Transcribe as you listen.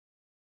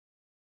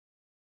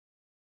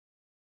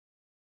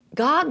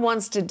God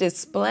wants to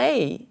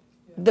display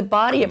the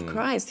body of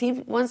Christ. He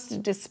wants to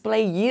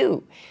display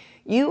you.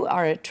 You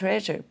are a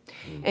treasure.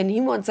 And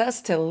He wants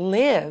us to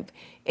live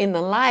in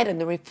the light and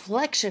the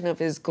reflection of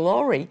His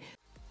glory.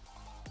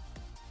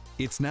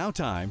 It's now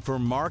time for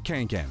Mark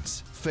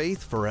Hankins,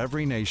 Faith for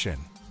Every Nation.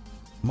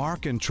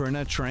 Mark and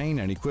Trina train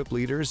and equip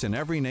leaders in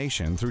every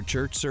nation through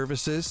church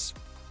services,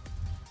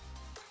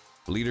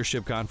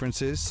 leadership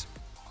conferences,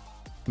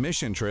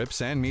 mission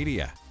trips, and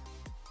media.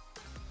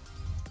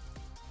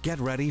 Get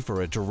ready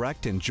for a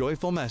direct and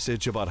joyful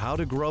message about how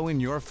to grow in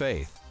your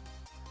faith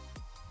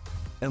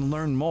and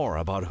learn more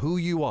about who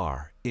you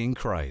are in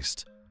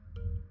Christ.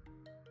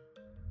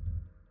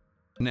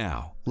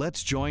 Now,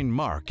 let's join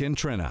Mark and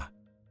Trina.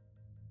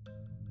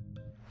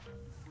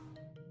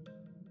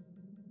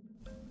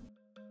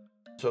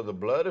 So the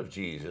blood of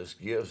Jesus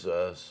gives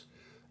us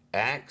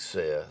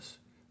access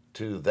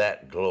to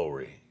that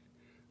glory,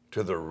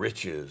 to the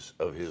riches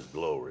of His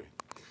glory.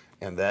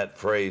 And that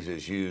phrase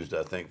is used,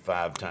 I think,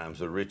 5 times,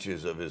 the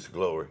riches of His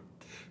glory.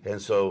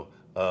 And so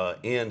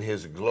in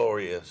His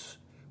glorious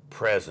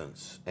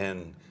presence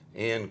and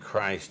in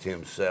Christ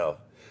Himself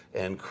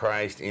and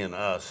Christ in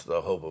us, the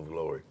hope of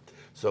glory.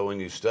 So when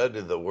you study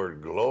the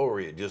word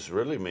glory, it just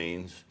really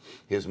means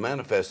His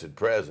manifested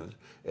presence,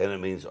 and it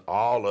means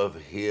all of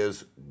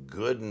His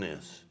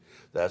goodness.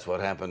 That's what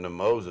happened to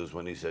Moses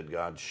when he said,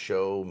 God,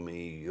 show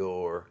me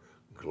your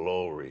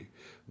glory.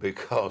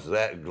 Because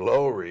that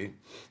glory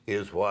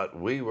is what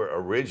we were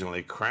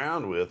originally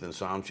crowned with. In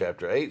Psalm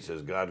chapter 8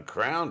 says, God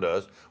crowned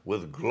us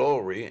with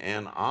glory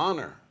and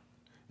honor.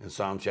 In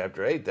Psalm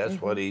chapter 8,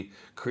 that's what He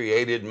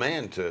created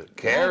man to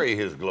carry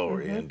His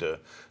glory and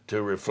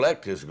to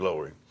reflect His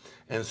glory.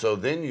 And so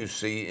then you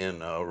see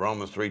in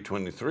Romans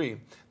 3:23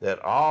 that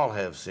all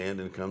have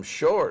sinned and come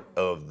short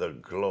of the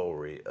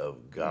glory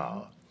of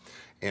God.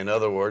 In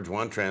other words,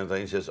 one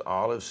translation says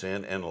all have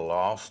sinned and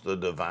lost the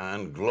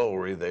divine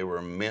glory they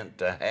were meant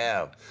to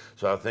have.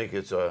 So I think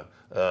it's a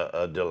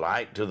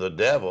delight to the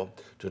devil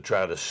to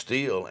try to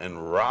steal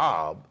and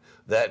rob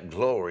that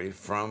glory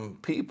from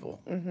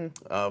people,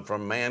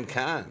 from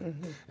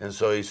mankind. And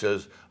so he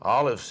says,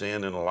 all have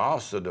sinned and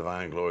lost the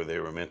divine glory they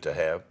were meant to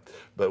have.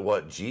 But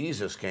what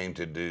Jesus came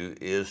to do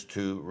is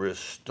to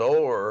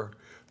restore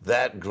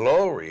that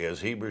glory,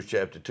 as Hebrews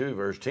chapter 2,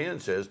 verse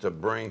 10 says, to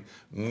bring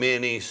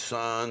many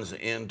sons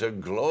into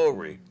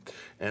glory.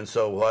 And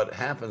so what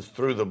happens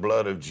through the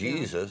blood of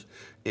Jesus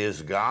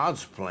is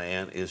God's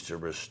plan is to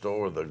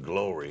restore the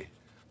glory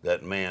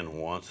that man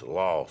once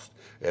lost.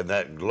 And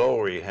that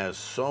glory has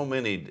so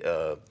many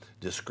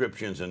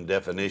descriptions and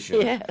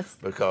definitions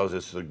because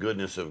it's the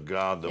goodness of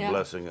God, the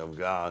blessing of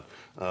God,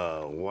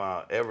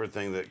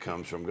 everything that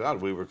comes from God.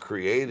 We were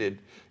created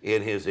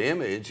in His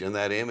image, and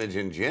that image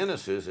in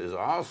Genesis is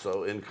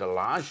also in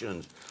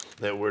Colossians,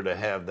 that we're to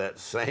have that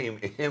same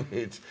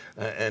image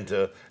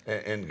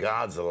and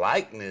God's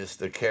likeness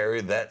to carry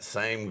that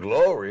same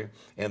glory,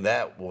 and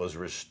that was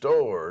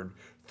restored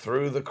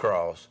through the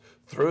cross,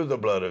 through the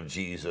blood of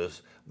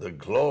Jesus, the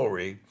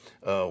glory,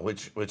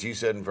 which he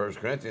said in 1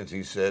 Corinthians,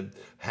 he said,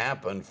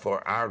 happened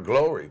for our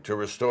glory, to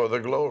restore the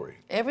glory.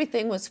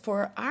 Everything was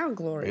for our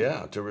glory.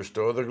 Yeah, to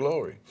restore the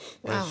glory.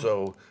 Wow. And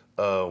so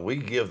we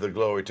give the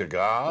glory to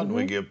God,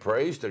 we give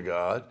praise to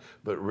God,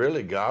 but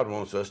really God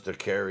wants us to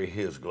carry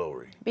His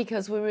glory.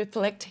 Because we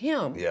reflect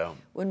Him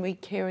when we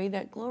carry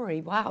that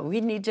glory. Wow, we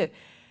need to...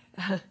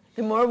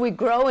 The more we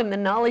grow in the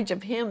knowledge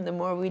of Him, the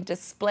more we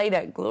display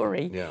that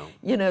glory. Yeah.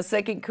 You know,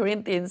 2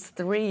 Corinthians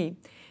 3,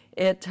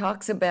 it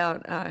talks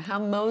about how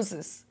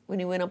Moses, when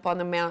he went up on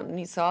the mountain,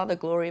 he saw the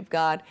glory of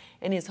God,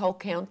 and his whole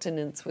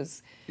countenance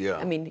was,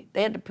 I mean,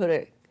 they had to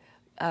put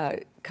a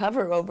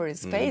cover over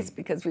his face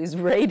because he was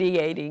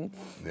radiating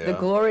the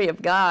glory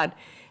of God.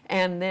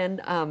 And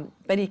then,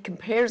 but he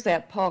compares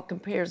that, Paul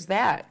compares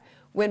that,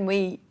 when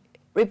we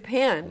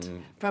repent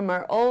from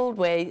our old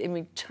way and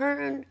we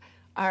turn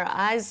our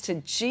eyes to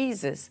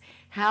Jesus,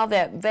 how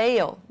that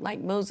veil, like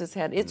Moses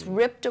had, it's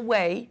ripped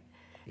away.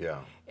 Yeah.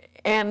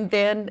 And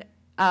then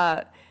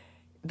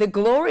the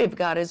glory of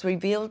God is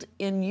revealed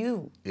in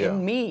you,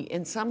 in me,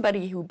 in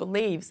somebody who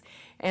believes.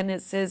 And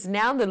it says,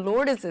 now the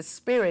Lord is a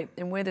spirit,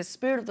 and where the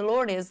Spirit of the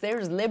Lord is,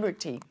 there's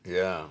liberty.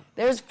 Yeah.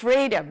 There's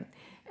freedom.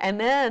 And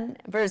then,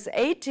 verse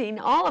 18,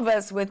 all of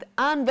us with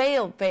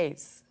unveiled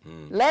face,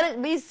 let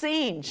it be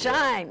seen,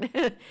 shine.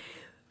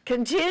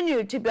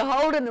 Continue to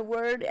behold in the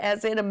Word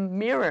as in a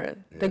mirror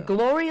the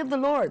glory of the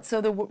Lord.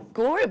 So the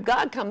glory of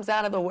God comes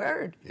out of the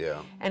Word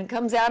and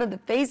comes out of the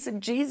face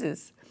of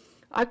Jesus.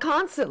 Are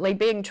constantly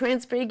being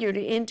transfigured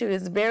into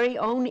His very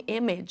own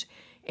image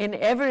in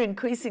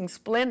ever-increasing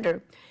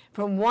splendor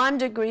from one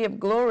degree of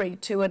glory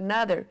to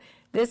another.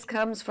 This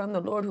comes from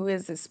the Lord who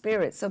is the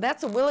Spirit. So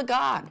that's the will of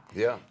God.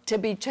 Yeah. To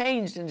be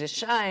changed and to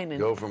shine and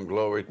go from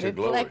glory to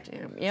glory.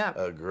 Him. Yeah.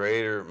 A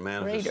greater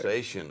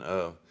manifestation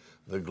of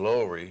the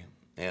glory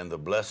and the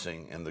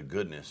blessing and the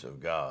goodness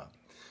of God.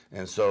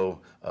 And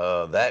so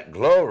that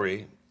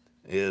glory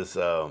is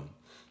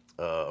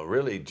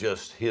really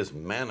just His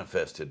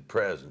manifested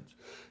presence.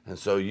 And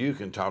so you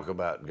can talk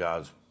about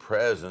God's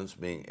presence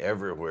being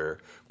everywhere,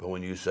 but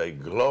when you say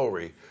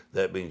glory,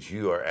 that means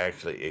you are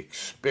actually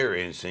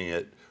experiencing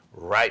it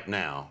right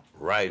now,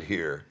 right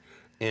here,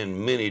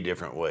 in many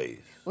different ways.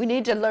 We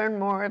need to learn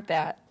more of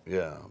that.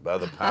 Yeah, by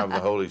the power of the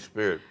Holy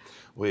Spirit,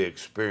 we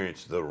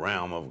experience the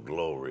realm of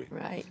glory.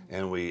 Right.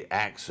 And we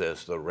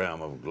access the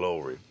realm of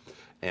glory.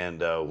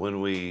 And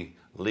when we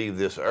leave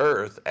this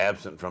earth,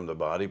 absent from the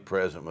body,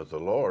 present with the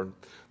Lord,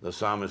 the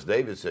psalmist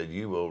David said,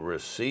 you will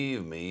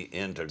receive me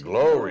into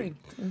glory.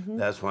 Mm-hmm.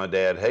 That's why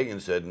Dad Hagen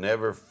said,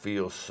 never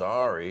feel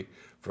sorry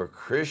for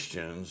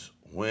Christians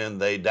when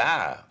they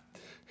die.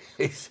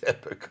 He said,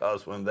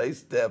 because when they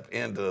step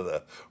into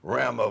the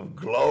realm of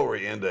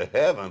glory, into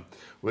heaven,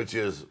 which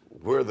is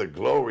where the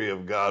glory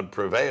of God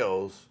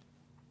prevails,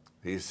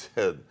 he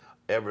said,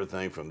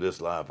 everything from this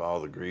life, all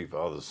the grief,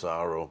 all the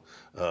sorrow,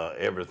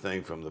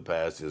 everything from the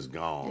past is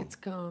gone. It's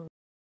gone.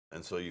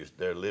 And so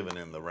they're living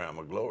in the realm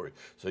of glory.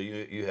 So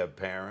you have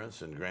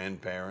parents and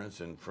grandparents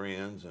and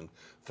friends and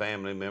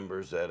family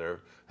members that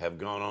have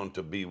gone on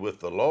to be with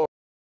the Lord.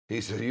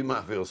 He said, you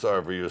might feel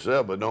sorry for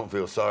yourself, but don't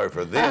feel sorry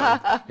for them.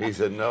 He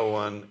said, no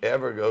one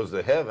ever goes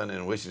to heaven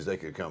and wishes they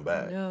could come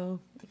back. No,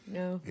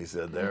 no. He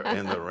said, they're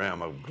in the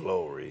realm of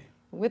glory.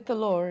 With the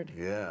Lord.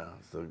 Yeah,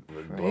 the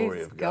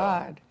glory of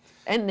God.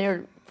 And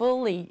they're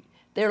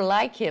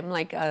like him,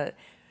 like 1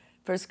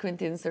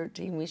 Corinthians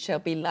 13, we shall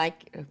be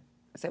like,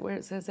 is that where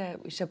it says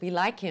that? We shall be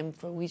like him,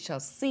 for we shall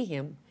see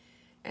him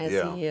as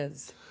he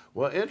is.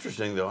 Well,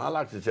 interesting, though, I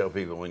like to tell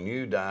people when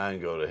you die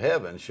and go to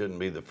heaven shouldn't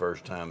be the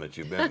first time that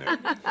you've been there.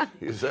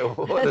 You say,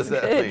 well, what does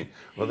that mean?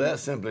 Well, that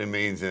simply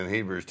means in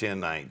Hebrews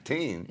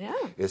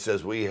 10:19, it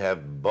says we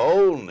have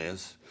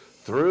boldness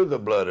through the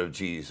blood of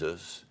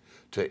Jesus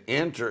to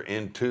enter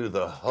into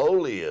the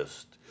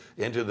holiest,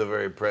 into the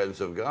very presence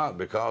of God.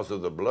 Because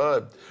of the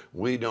blood,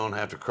 we don't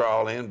have to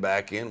crawl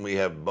back in. We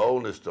have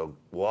boldness to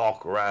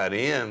walk right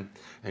in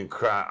and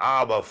cry,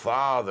 Abba,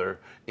 Father,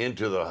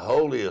 into the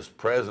holiest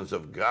presence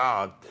of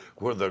God,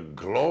 where the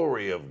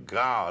glory of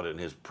God and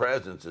his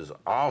presence is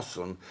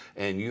awesome,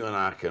 and you and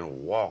I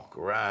can walk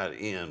right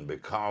in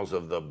because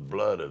of the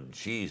blood of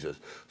Jesus.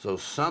 So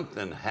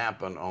something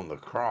happened on the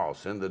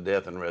cross in the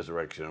death and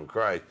resurrection of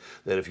Christ,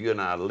 that if you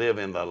and I live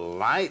in the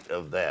light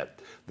of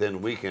that,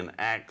 then we can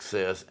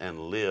access and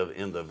live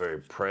in the very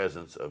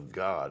presence of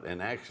God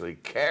and actually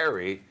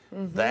carry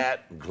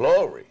that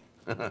glory.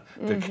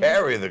 To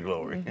carry the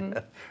glory.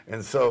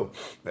 And so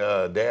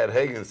Dad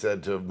Hagen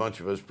said to a bunch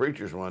of us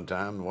preachers one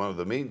time, in one of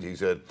the meetings, he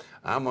said,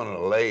 I'm going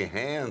to lay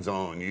hands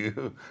on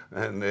you.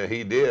 And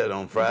he did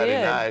on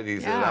Friday night.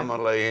 He said, I'm going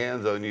to lay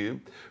hands on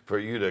you for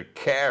you to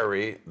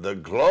carry the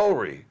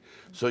glory.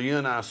 So you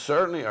and I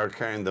certainly are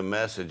carrying the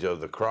message of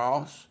the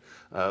cross,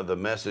 the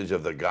message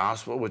of the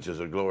gospel, which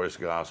is a glorious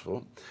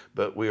gospel,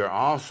 but we are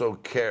also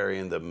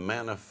carrying the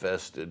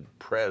manifested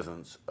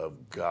presence of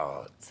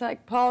God. It's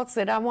like Paul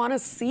said, I want to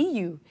see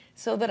you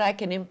so that I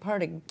can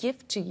impart a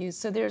gift to you.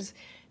 So there's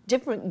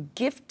different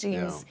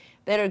giftings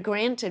that are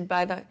granted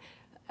by the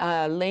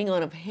laying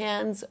on of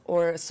hands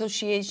or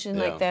association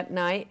like that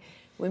night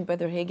when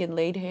Brother Hagin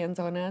laid hands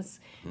on us.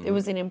 There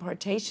was an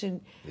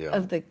impartation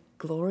of the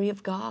glory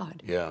of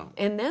God.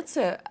 And that's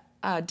a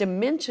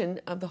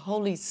dimension of the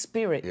Holy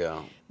Spirit,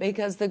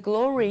 because the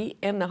glory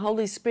and the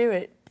Holy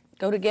Spirit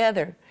go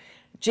together.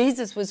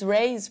 Jesus was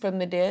raised from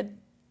the dead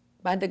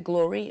by the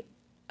glory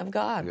of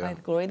God, by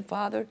the glory of the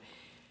Father,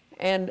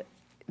 and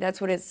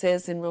that's what it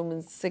says in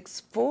Romans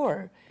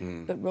 6:4.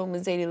 But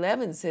Romans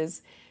 8:11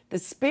 says the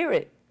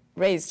Spirit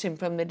raised him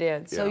from the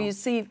dead. So you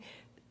see,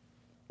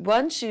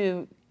 once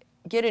you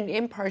get an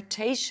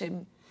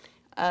impartation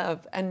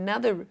of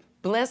another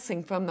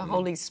blessing from the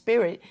Holy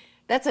Spirit,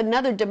 that's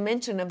another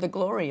dimension of the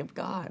glory of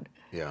God.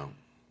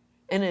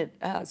 And it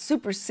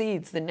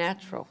supersedes the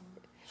natural.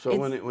 So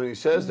when he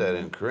says that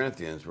in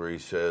Corinthians, where he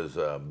says,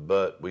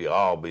 but we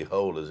all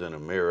behold as in a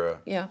mirror.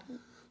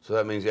 So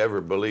that means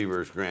every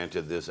believer is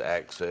granted this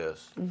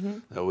access.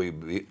 That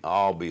we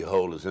all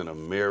behold as in a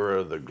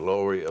mirror the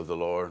glory of the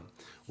Lord.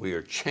 We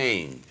are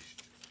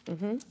changed.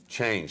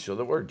 Changed. So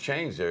the word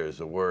change there is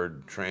the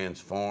word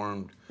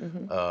transformed,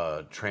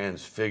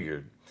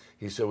 transfigured.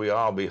 He said, we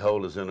all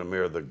behold as in a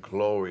mirror the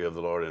glory of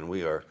the Lord, and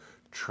we are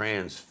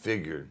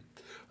transfigured.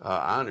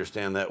 I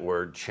understand that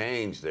word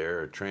change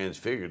there, or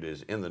transfigured,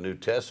 is in the New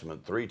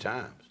Testament 3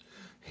 times.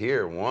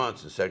 Here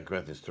once in 2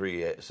 Corinthians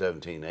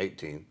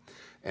 3:17-18,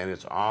 and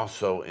it's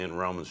also in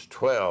Romans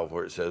 12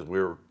 where it says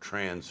we're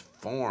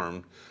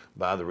transformed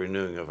by the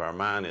renewing of our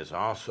mind. It's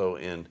also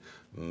in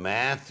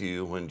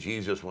Matthew when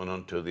Jesus went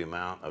on to the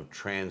Mount of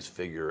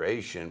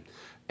Transfiguration,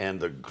 and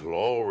the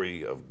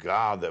glory of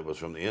God that was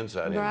from the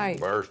inside of him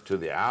burst to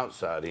the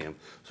outside of him.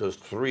 So it's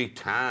 3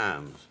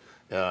 times.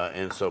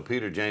 And so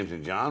Peter, James,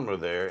 and John were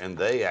there, and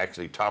they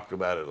actually talked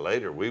about it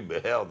later. We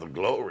beheld the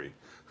glory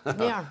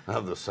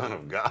of the Son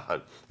of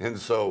God. And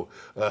so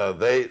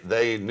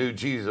they knew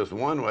Jesus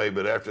one way,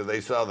 but after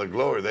they saw the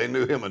glory, they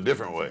knew him a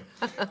different way.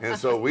 And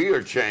so we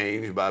are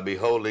changed by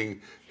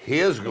beholding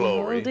his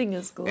glory.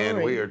 His glory.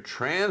 And we are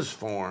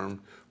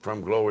transformed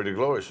from glory to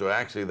glory. So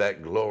actually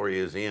that glory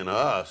is in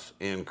us,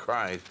 in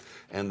Christ,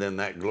 and then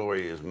that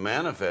glory is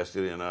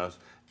manifested in us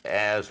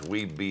as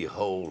we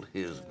behold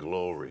his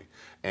glory.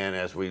 And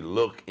as we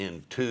look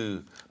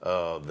into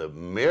the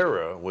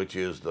mirror, which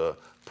is the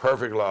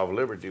perfect law of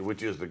liberty,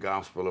 which is the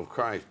gospel of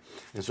Christ.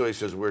 And so he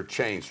says we're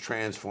changed,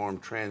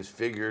 transformed,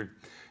 transfigured.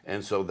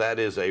 And so that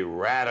is a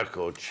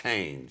radical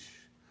change,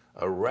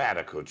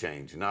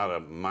 not a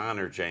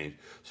minor change.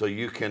 So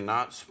you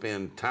cannot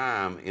spend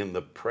time in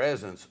the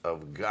presence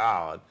of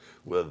God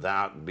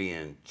without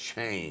being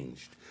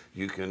changed.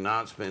 You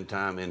cannot spend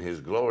time in his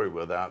glory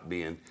without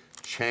being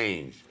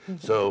changed.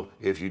 So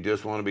if you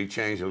just want to be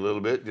changed a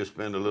little bit, just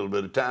spend a little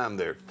bit of time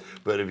there.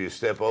 But if you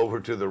step over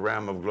to the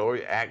realm of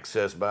glory,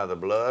 accessed by the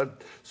blood,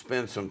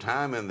 spend some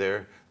time in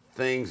there,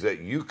 things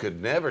that you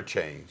could never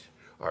change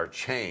are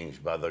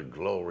changed by the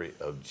glory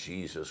of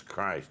Jesus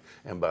Christ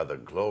and by the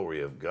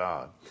glory of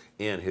God.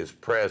 In his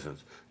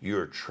presence,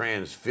 you're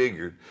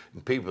transfigured.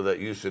 And people that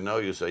used to know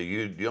you say,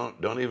 you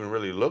don't even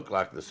really look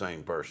like the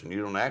same person.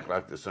 You don't act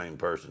like the same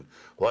person.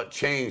 What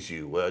changed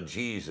you? Well,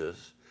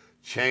 Jesus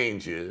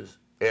changes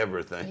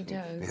everything. He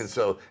does. And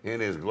so in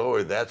his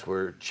glory, that's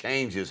where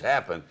changes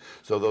happen.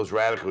 So those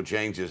radical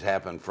changes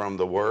happen from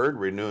the word,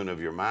 renewing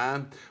of your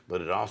mind,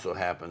 but it also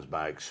happens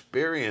by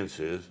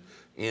experiences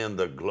in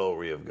the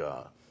glory of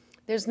God.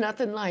 There's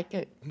nothing like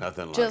it.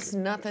 Nothing like Just it.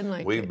 nothing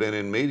like it. We've been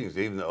in meetings,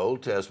 even the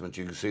Old Testament,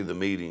 you can see the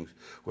meetings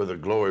where the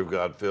glory of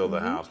God filled the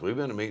house. We've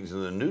been in meetings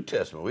in the New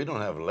Testament. We don't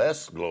have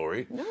less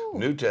glory. No.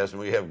 New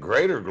Testament, we have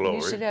greater glory.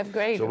 You should have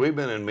greater. So we've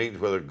been in meetings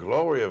where the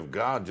glory of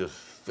God just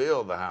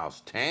filled the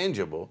house,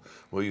 tangible,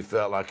 where you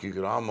felt like you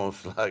could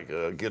almost like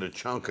get a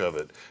chunk of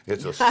it.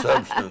 It's a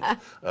substance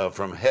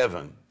from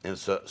heaven and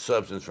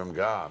substance from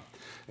God.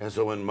 And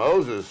so when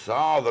Moses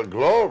saw the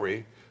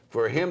glory,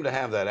 for him to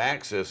have that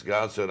access,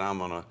 God said,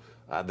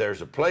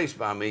 there's a place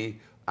by me,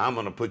 I'm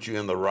going to put you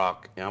in the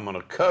rock, and I'm going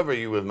to cover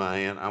you with my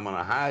hand, I'm going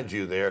to hide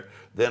you there,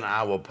 then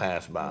I will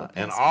pass by.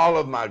 And all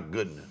of my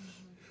goodness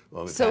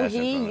will be So passed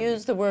in front he of you.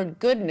 used the word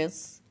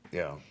goodness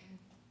Yeah.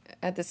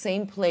 at the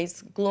same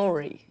place,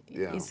 glory.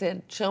 Yeah. He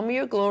said, show me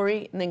your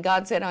glory, and then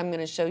God said, I'm going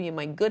to show you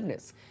my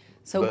goodness.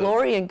 So But-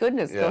 glory and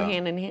goodness go Yeah.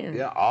 hand in hand.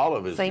 Yeah, all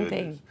of his Same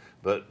goodness.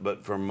 thing.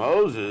 But for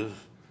Moses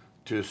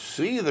to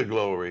see the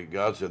glory,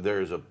 God said,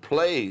 there is a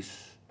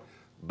place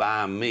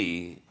by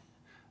me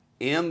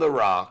in the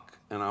rock,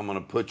 and I'm going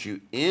to put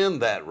you in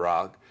that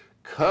rock,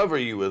 cover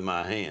you with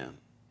my hand,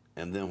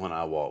 and then when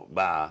I walk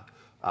by,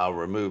 I'll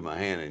remove my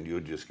hand, and you'll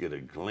just get a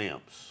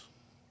glimpse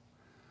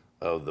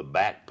of the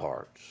back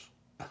parts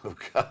of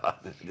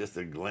God, just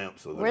a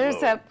glimpse of the Where's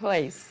glory. that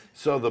place?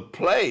 So the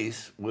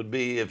place would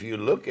be, if you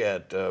look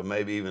at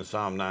maybe even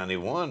Psalm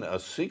 91, a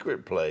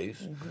secret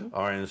place,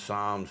 or in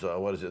Psalms,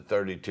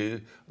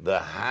 32, the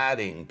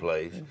hiding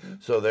place.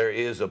 So there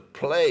is a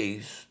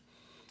place,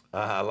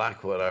 I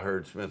like what I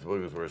heard Smith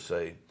Wigglesworth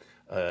say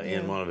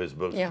in one of his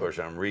books. Yeah. Of course,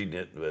 I'm reading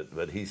it,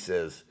 but he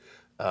said,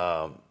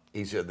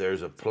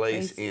 there's a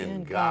place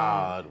in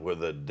God where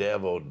the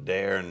devil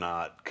dare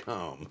not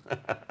come.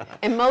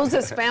 And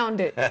Moses found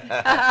it.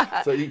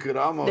 So you could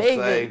almost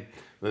David. say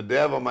the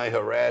devil may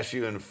harass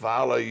you and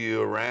follow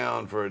you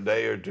around for a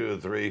day or two or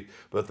three,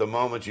 but the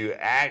moment you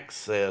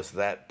access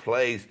that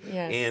place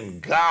Yes. in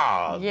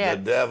God, Yes.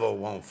 the devil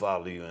won't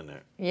follow you in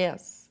there.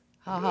 Yes.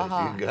 Ha, ha, If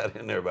ha. you got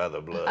in there by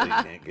the blood, he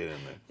can't get in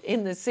there.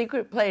 In the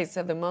secret place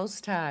of the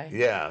Most High.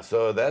 Yeah,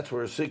 so that's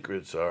where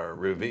secrets are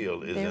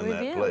revealed, is They're in that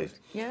revealed, place.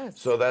 yes.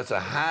 So that's a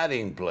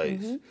hiding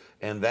place,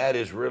 and that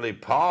is really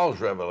Paul's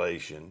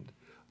revelation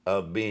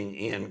of being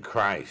in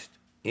Christ,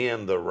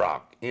 in the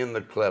rock, in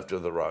the cleft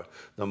of the rock.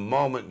 The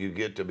moment you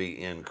get to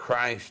be in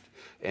Christ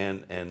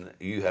and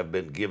you have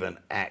been given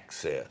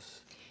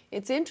access.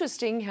 It's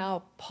interesting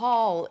how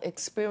Paul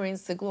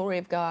experienced the glory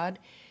of God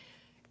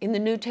in the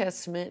New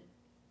Testament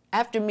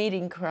after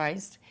meeting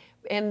Christ,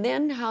 and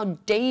then how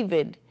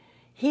David,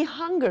 he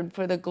hungered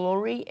for the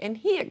glory and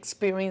he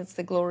experienced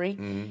the glory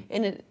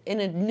in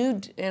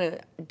a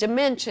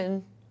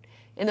dimension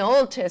in the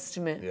Old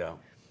Testament. Yeah,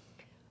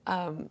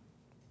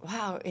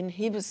 Wow, and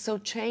he was so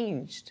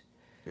changed.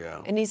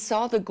 yeah, And he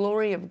saw the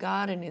glory of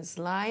God in his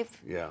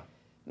life yeah.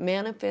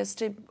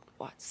 manifested.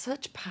 What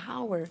such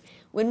power.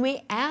 When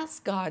we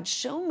ask God,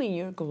 show me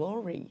your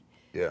glory.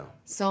 Yeah.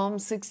 Psalm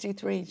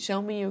 63,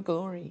 show me your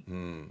glory.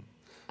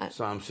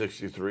 Psalm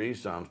 63,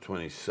 Psalm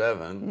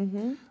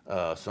 27,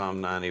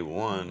 Psalm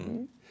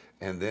 91,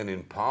 and then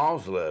in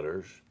Paul's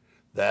letters,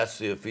 that's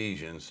the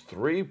Ephesians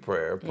 3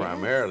 prayer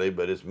primarily,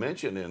 but it's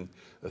mentioned in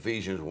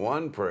Ephesians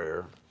 1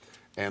 prayer,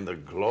 and the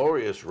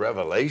glorious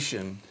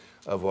revelation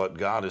of what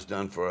God has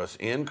done for us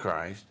in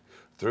Christ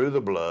through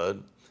the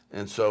blood.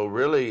 And so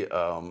really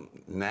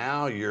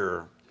now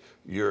your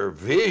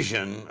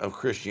vision of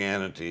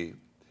Christianity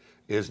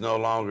is no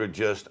longer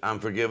just, I'm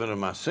forgiven of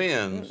my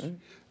sins,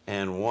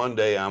 and one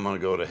day I'm going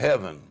to go to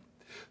heaven.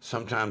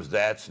 Sometimes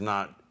that's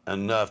not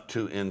enough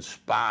to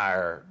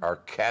inspire or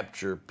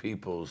capture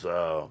people's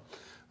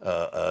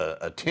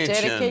attention,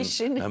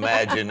 Dedication.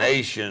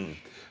 imagination.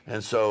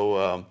 And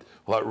so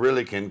what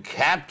really can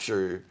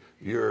capture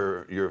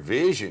your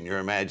vision, your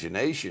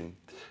imagination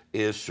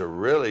is to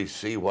really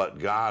see what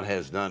God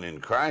has done in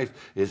Christ.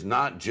 Is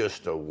not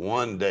just to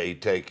one day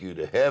take you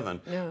to heaven,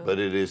 but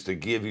it is to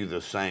give you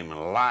the same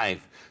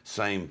life,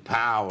 same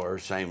power,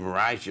 same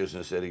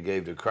righteousness that he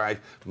gave to Christ,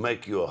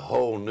 make you a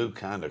whole new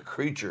kind of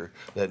creature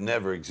that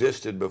never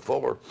existed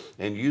before.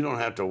 And you don't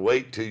have to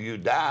wait till you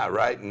die.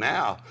 Right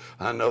now,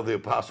 I know the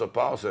Apostle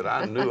Paul said,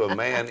 I knew a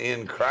man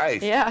in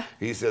Christ. Yeah.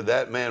 He said,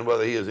 that man,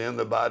 whether he is in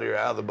the body or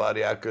out of the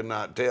body, I could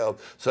not tell.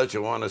 Such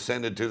a one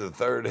ascended to the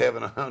third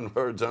heaven,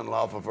 words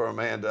unlawful for a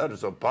man to utter.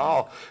 So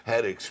Paul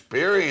had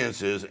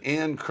experiences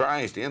in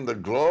Christ, in the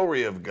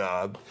glory of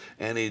God,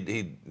 and he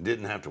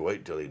didn't have to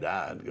wait till he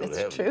died to go to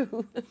heaven. That's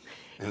true.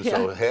 And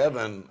so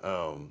heaven,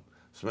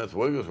 Smith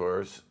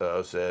Wigglesworth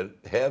said,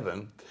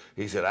 heaven,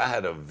 he said, I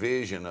had a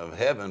vision of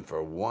heaven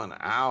for 1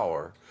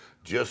 hour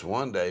just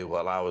one day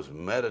while I was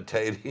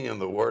meditating in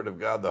the Word of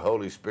God. The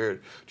Holy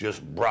Spirit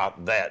just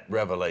brought that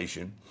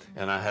revelation,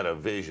 and I had a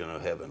vision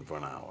of heaven for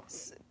an hour.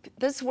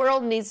 This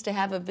world needs to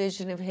have a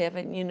vision of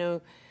heaven. You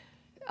know,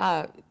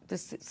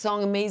 this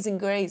song Amazing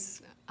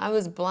Grace, I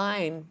was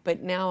blind,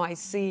 but now I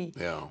see.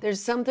 Yeah.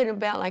 There's something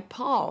about, like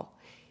Paul,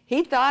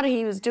 he thought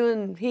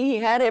he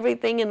had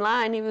everything in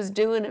line, he was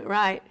doing it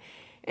right,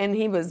 and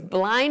he was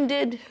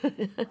blinded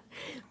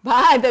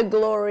by the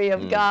glory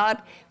of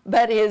God,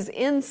 but his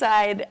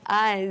inside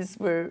eyes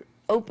were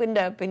opened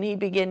up and he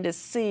began to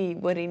see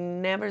what he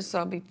never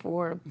saw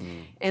before.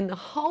 And the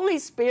Holy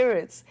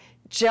Spirit's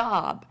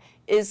job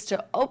is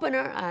to open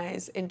our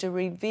eyes and to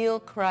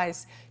reveal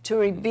Christ, to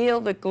reveal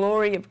the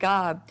glory of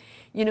God.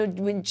 You know,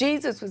 when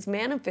Jesus was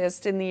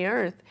manifest in the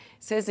earth,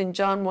 it says in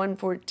John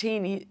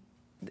 1:14,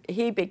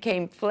 he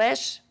became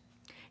flesh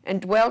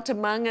and dwelt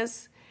among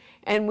us,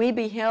 and we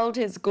beheld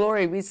his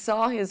glory. We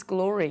saw his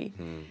glory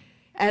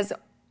as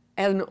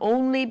an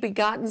only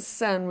begotten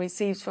Son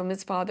receives from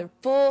his Father,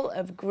 full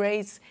of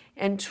grace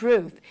and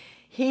truth.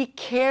 He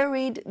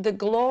carried the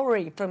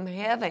glory from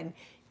heaven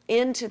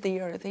into the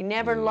earth. He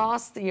never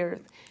lost the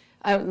earth,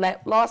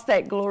 lost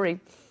that glory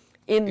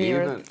in the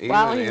earth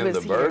while he was here. Even in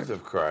the birth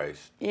of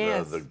Christ,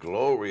 yes, the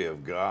glory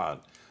of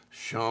God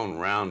shone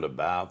round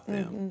about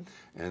them.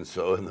 And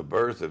so in the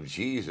birth of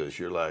Jesus,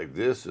 you're like,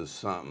 this is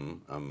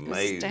something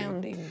amazing.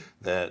 Astounding.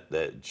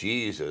 That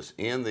Jesus,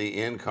 in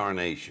the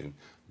incarnation,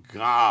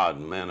 God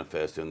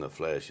manifest in the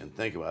flesh. And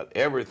think about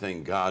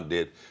everything God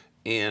did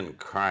in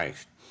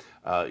Christ.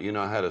 You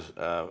know, I had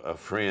a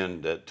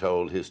friend that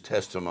told his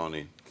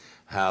testimony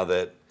how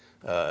that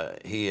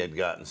he had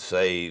gotten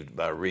saved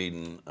by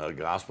reading a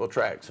gospel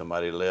tract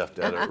somebody left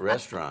at a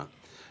restaurant.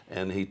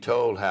 And he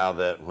told how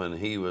that when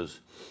he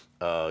was,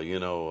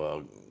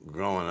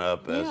 growing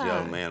up as a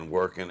young man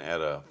working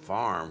at a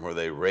farm where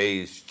they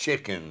raised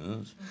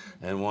chickens,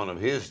 and one of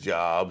his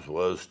jobs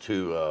was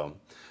to,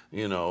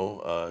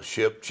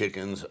 ship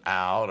chickens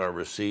out or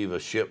receive a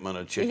shipment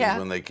of chickens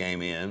when they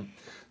came in.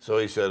 So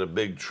he said a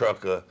big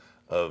truck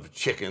of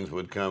chickens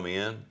would come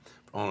in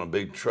on a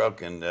big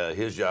truck, and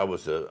his job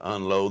was to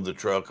unload the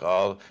truck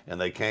all, and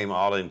they came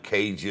all in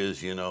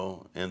cages,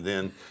 and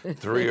then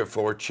 3 or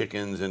 4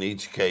 chickens in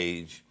each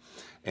cage.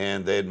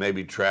 And they'd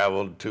maybe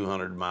traveled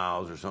 200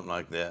 miles or something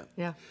like that.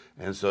 Yeah.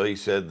 And so he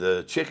said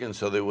the chickens,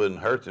 so they wouldn't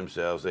hurt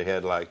themselves, they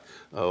had like,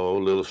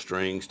 little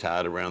strings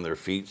tied around their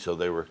feet, so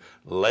they were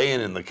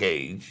laying in the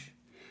cage,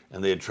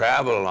 and they had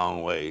traveled a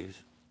long ways.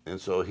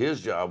 And so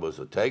his job was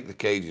to take the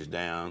cages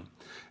down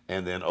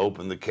and then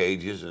open the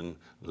cages and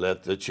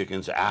let the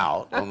chickens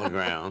out on the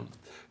ground.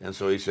 And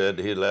so he said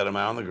he'd let them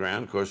out on the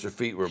ground. Of course, their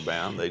feet were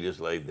bound. They just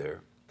laid there.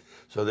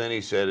 So then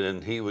he said,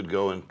 and he would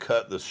go and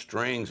cut the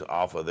strings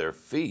off of their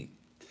feet.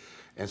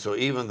 And so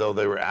even though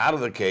they were out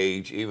of the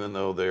cage, even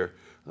though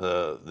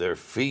their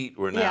feet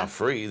were now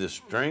free, the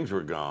strings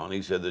were gone,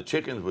 he said the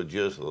chickens would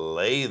just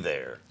lay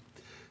there.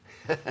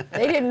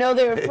 They didn't know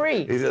they were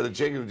free. He said the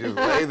chickens would just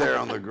lay there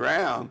on the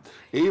ground,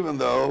 even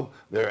though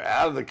they're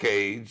out of the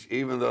cage,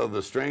 even though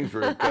the strings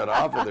were cut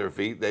off of their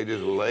feet, they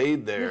just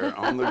laid there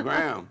on the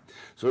ground.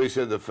 So he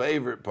said the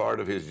favorite part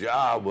of his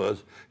job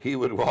was he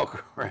would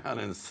walk around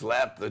and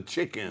slap the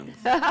chickens.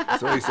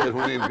 So he said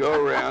when he'd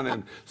go around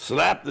and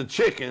slap the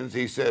chickens,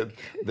 he said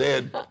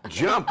they'd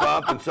jump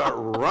up and start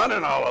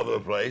running all over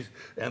the place,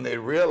 and they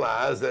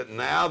realized that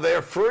now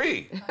they're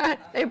free.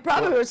 They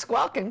probably were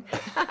squawking.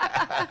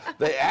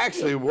 They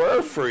actually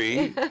were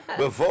free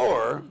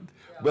before,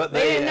 but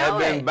they had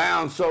been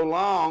bound so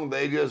long,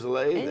 they just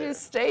laid there. They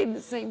just stayed in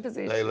the same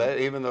position.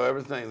 Even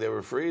though they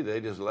were free,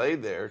 they just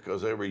laid there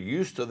because they were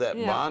used to that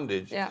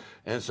bondage. Yeah.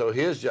 And so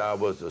his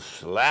job was to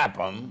slap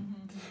them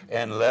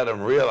and let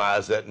them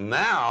realize that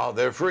now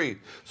they're free.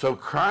 So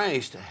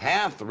Christ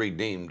hath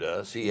redeemed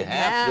us. He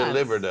hath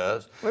delivered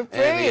us. We're free.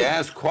 And he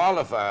has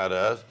qualified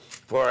us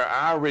for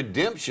our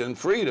redemption,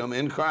 freedom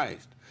in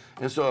Christ.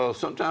 And so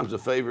sometimes the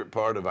favorite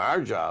part of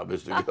our job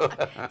is to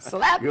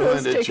go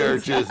into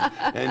churches,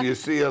 and you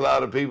see a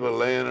lot of people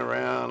laying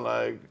around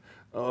like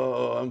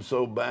oh, I'm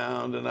so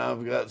bound and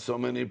I've got so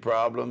many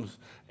problems,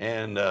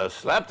 and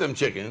slap them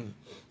chickens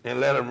and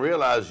let them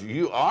realize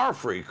you are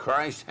free.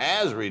 Christ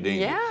has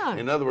redeemed you.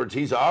 In other words,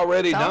 he's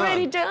already done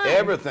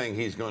everything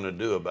he's going to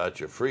do about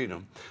your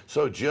freedom.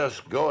 So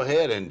just go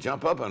ahead and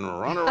jump up and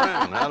run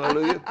around.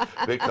 Hallelujah.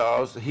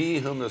 Because he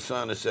whom the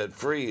Son has set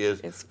free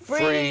is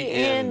free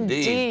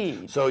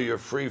indeed. So you're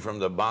free from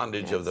the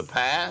bondage of the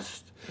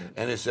past.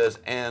 And it says,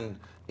 and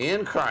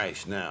in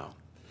Christ now,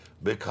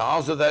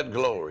 because of that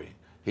glory,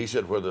 he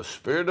said, where the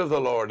Spirit of the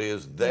Lord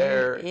is,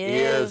 there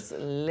is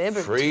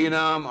liberty.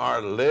 Freedom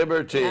or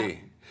liberty.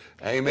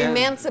 Amen.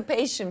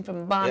 Emancipation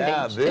from bondage.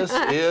 Yeah, this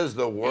is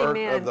the work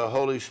of the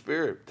Holy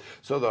Spirit.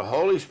 So the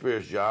Holy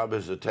Spirit's job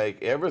is to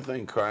take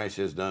everything Christ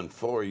has done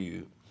for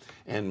you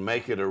and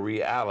make it a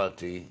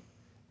reality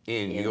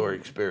in your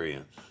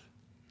experience.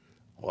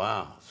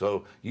 Wow.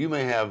 So you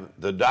may have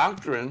the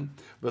doctrine,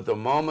 but the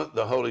moment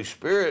the Holy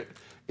Spirit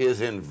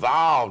is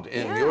involved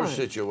in your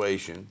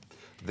situation,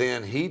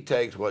 then he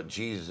takes what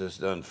Jesus has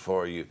done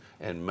for you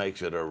and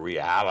makes it a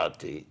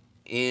reality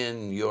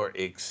in your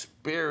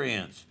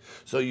experience.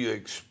 So you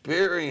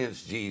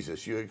experience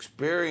Jesus, you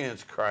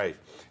experience Christ,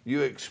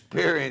 you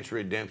experience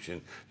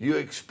redemption, you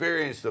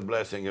experience the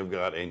blessing of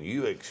God, and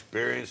you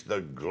experience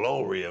the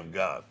glory of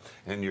God,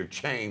 and you're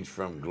changed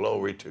from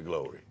glory to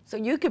glory. So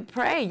you could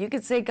pray, you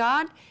could say,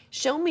 God,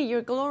 show me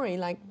your glory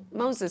like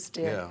Moses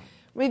did.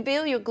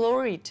 Reveal your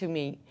glory to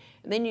me.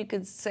 And then you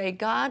could say,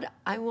 God,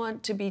 I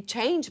want to be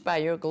changed by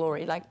your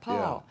glory like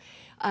Paul.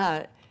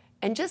 And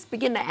just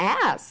begin to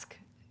ask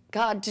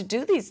God to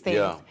do these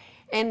things,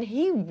 and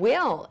he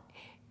will.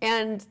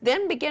 And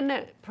then begin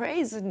to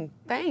praise and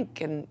thank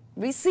and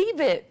receive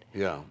it.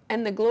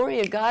 And the glory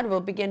of God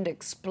will begin to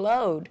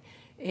explode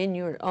in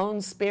your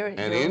own spirit,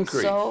 and your own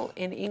soul,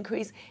 and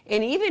increase,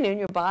 and even in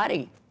your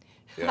body.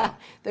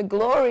 The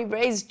glory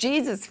raised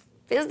Jesus'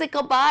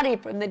 physical body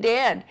from the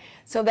dead.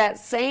 So that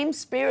same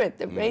Spirit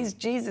that raised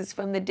Jesus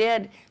from the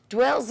dead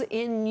dwells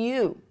in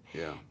you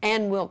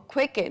and will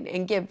quicken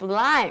and give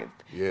life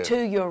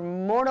to your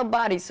mortal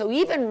body. So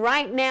even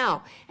right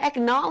now,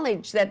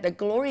 acknowledge that the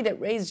glory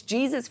that raised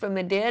Jesus from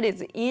the dead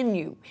is in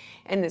you,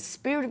 and the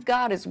Spirit of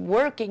God is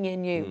working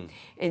in you,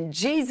 and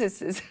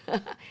Jesus is,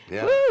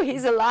 woo,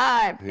 he's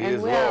alive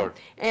and well. Lord.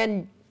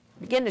 And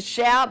begin to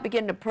shout,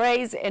 begin to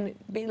praise, and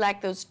be like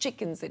those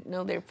chickens that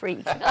know they're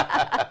free.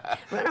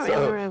 Run around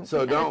the room.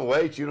 So don't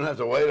wait. You don't have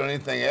to wait on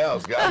anything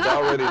else. God's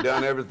already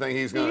done everything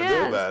he's going to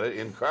do about it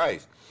in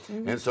Christ.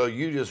 And so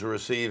you just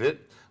receive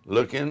it,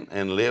 looking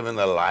and live in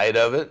the light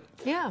of it,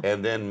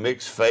 and then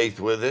mix faith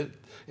with it,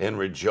 and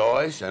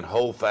rejoice and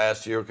hold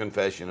fast to your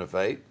confession of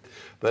faith.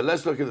 But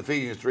let's look at the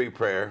Ephesians 3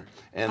 prayer,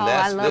 and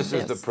this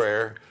is the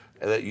prayer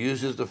that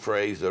uses the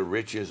phrase, the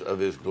riches of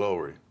his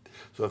glory.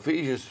 So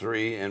Ephesians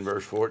 3 and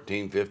verse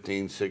 14,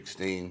 15,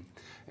 16,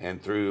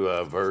 and through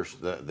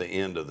the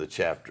end of the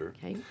chapter.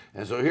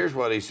 And so here's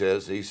what he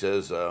says. He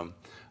says,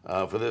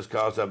 for this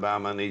cause I bow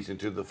my knees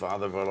unto the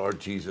Father of our Lord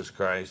Jesus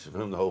Christ, of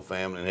whom the whole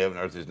family in heaven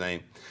and earth is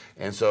named.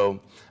 And so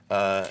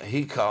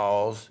he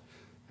calls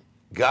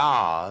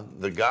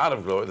God, the God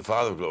of glory, the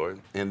Father of glory.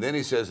 And then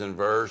he says in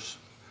verse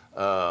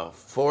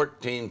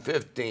 14,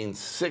 15,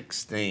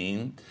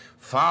 16,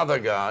 Father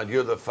God,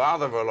 you're the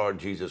Father of our Lord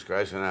Jesus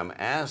Christ, and I'm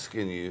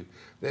asking you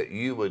that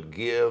you would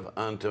give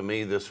unto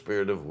me the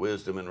spirit of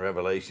wisdom and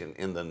revelation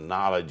in the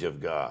knowledge of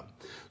God.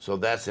 So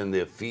that's in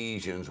the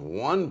Ephesians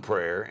 1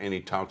 prayer, and he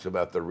talks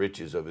about the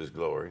riches of his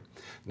glory.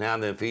 Now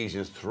in the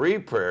Ephesians 3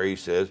 prayer, he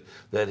says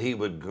that he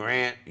would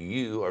grant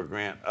you, or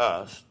grant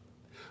us,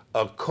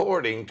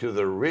 according to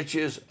the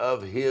riches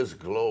of his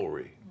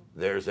glory.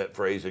 There's that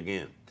phrase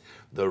again.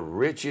 The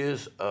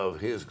riches of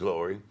his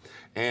glory.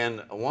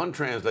 And one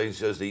translation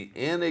says the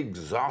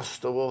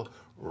inexhaustible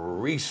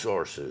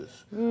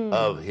resources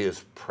of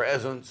his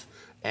presence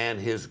and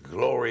his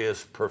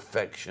glorious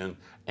perfection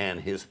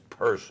and his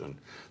person,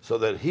 so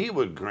that he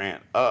would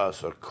grant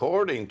us,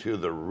 according to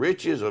the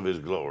riches of his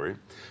glory,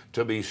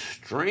 to be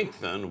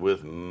strengthened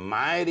with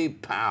mighty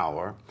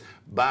power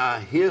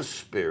by his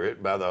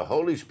Spirit, by the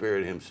Holy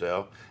Spirit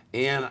himself,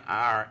 in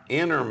our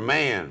inner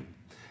man.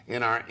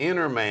 In our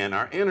inner man,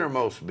 our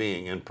innermost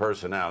being and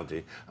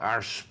personality,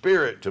 our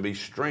spirit to be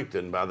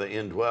strengthened by the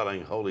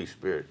indwelling Holy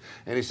Spirit.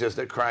 And he says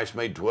that Christ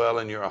may dwell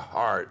in your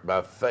heart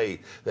by faith,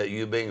 that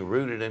you being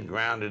rooted and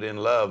grounded in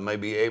love may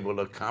be able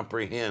to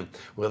comprehend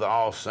with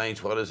all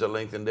saints what is the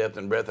length and depth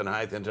and breadth and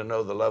height, and to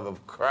know the love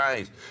of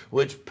Christ,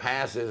 which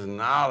passes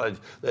knowledge,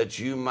 that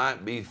you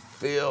might be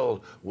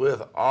filled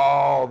with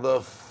all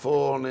the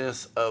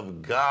fullness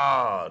of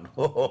God.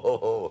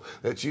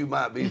 That you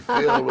might be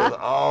filled with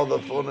all the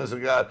fullness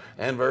of God.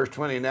 And verse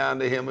 20, now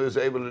unto him who is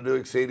able to do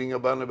exceeding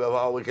abundantly above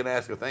all we can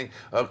ask or think,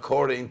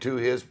 according to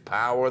his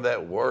power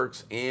that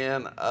works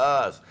in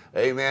us.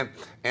 Amen.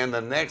 And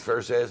the next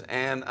verse says,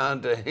 and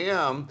unto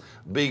him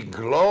be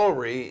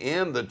glory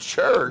in the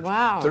church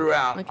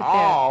throughout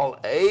all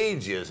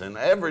ages and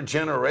every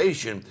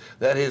generation,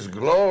 that his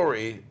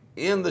glory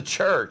in the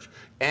church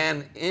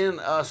and in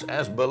us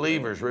as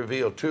believers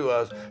revealed to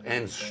us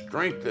and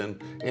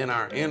strengthened in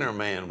our inner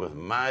man with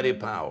mighty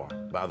power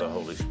by the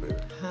Holy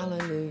Spirit.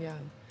 Hallelujah.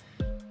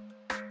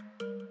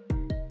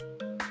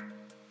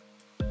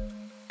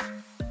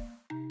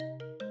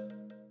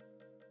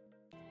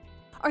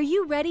 Are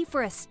you ready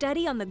for a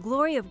study on the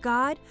glory of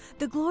God?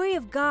 The glory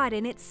of God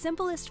in its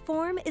simplest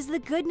form is the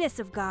goodness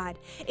of God.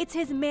 It's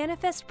His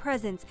manifest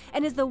presence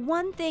and is the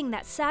one thing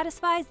that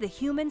satisfies the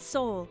human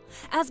soul.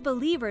 As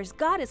believers,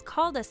 God has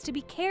called us to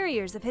be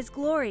carriers of His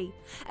glory.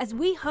 As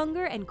we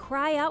hunger and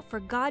cry out for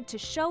God to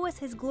show us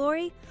His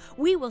glory,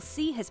 we will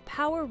see His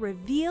power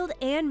revealed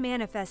and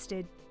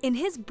manifested. In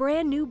his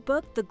brand new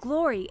book, The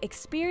Glory,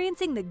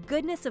 Experiencing the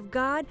Goodness of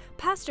God,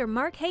 Pastor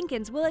Mark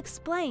Hankins will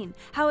explain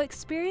how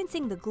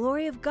experiencing the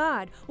glory of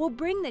God will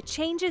bring the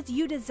changes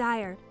you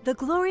desire. The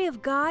glory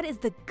of God is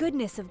the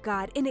goodness of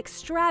God in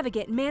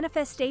extravagant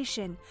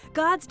manifestation.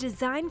 God's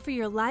design for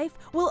your life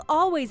will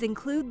always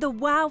include the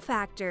wow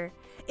factor.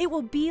 It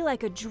will be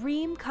like a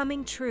dream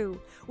coming true.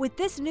 With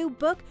this new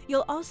book,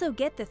 you'll also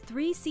get the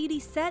 3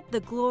 CD set, The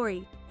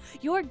Glory.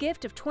 Your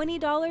gift of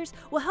 $20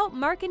 will help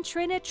Mark and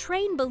Trina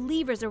train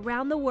believers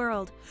around the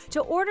world. To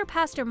order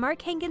Pastor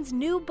Mark Hankins'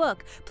 new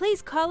book,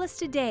 please call us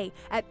today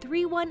at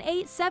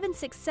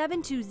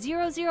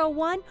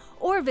 318-767-2001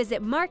 or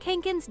visit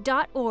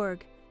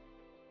markhankins.org.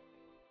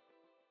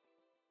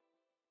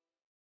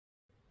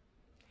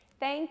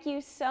 Thank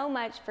you so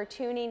much for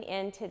tuning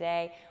in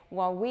today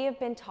while we have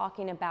been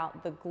talking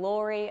about the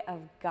glory of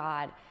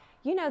God.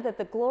 You know that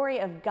the glory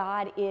of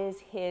God is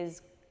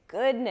His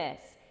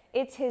goodness.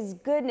 It's His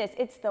goodness.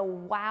 It's the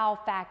wow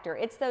factor.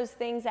 It's those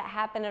things that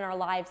happen in our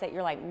lives that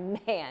you're like,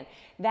 man,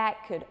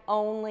 that could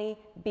only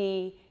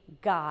be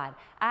God.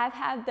 I've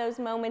had those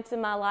moments in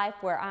my life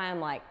where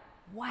I'm like,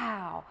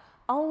 wow,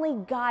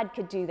 only God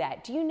could do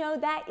that. Do you know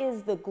that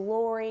is the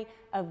glory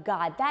of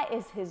God? That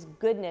is His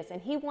goodness,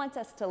 and He wants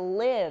us to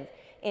live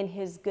in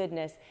His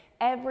goodness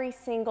every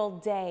single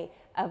day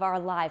of our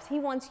lives. He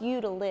wants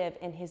you to live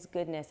in His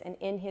goodness and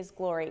in His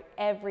glory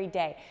every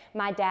day.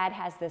 My dad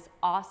has this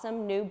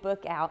awesome new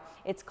book out.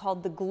 It's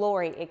called The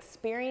Glory,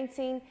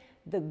 Experiencing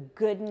the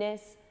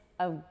Goodness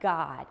of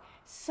God.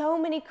 So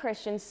many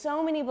Christians,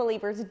 so many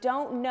believers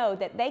don't know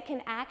that they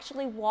can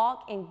actually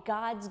walk in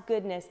God's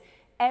goodness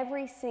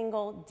every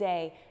single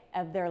day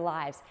of their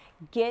lives.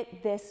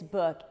 Get this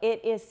book. It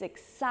is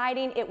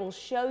exciting. It will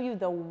show you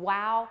the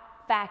wow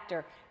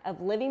factor of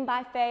living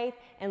by faith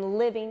and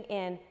living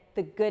in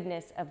the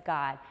goodness of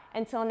God.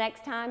 Until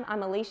next time,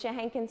 I'm Alicia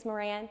Hankins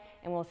Moran,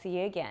 and we'll see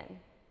you again.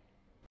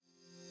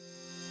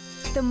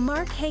 The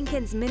Mark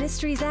Hankins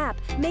Ministries app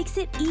makes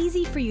it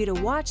easy for you to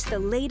watch the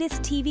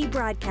latest TV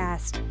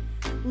broadcast.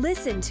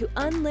 Listen to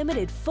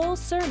unlimited full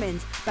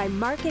sermons by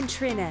Mark and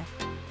Trina.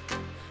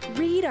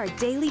 Read our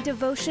daily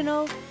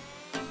devotional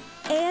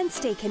and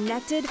stay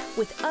connected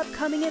with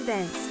upcoming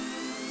events.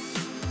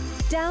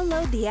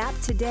 Download the app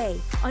today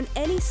on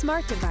any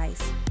smart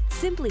device.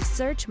 Simply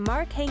search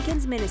Mark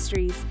Hankins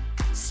Ministries.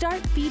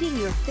 Start feeding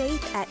your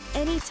faith at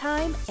any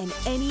time and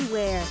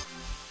anywhere.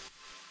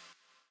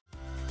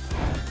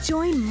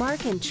 Join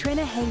Mark and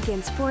Trina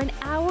Hankins for an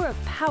hour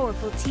of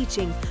powerful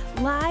teaching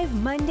live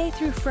Monday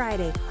through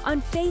Friday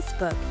on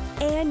Facebook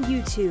and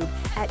YouTube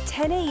at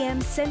 10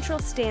 a.m. Central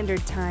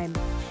Standard Time.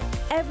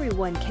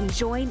 Everyone can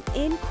join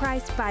in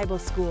Christ Bible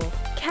School.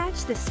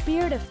 Catch the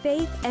spirit of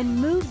faith and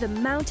move the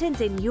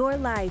mountains in your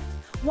life.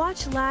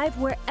 Watch live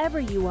wherever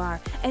you are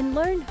and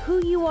learn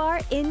who you are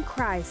in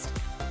Christ.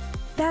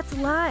 That's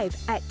live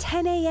at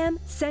 10 a.m.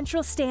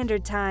 Central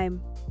Standard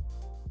Time.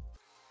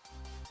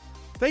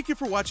 Thank you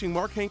for watching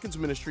Mark Hankins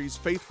Ministries,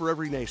 Faith for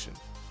Every Nation.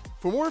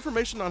 For more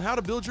information on how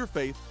to build your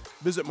faith,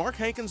 visit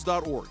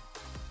markhankins.org.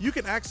 You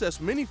can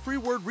access many free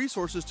word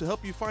resources to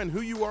help you find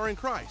who you are in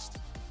Christ.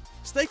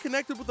 Stay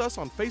connected with us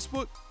on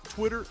Facebook,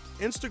 Twitter,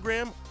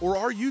 Instagram, or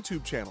our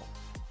YouTube channel.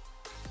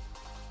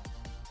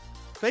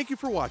 Thank you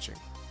for watching.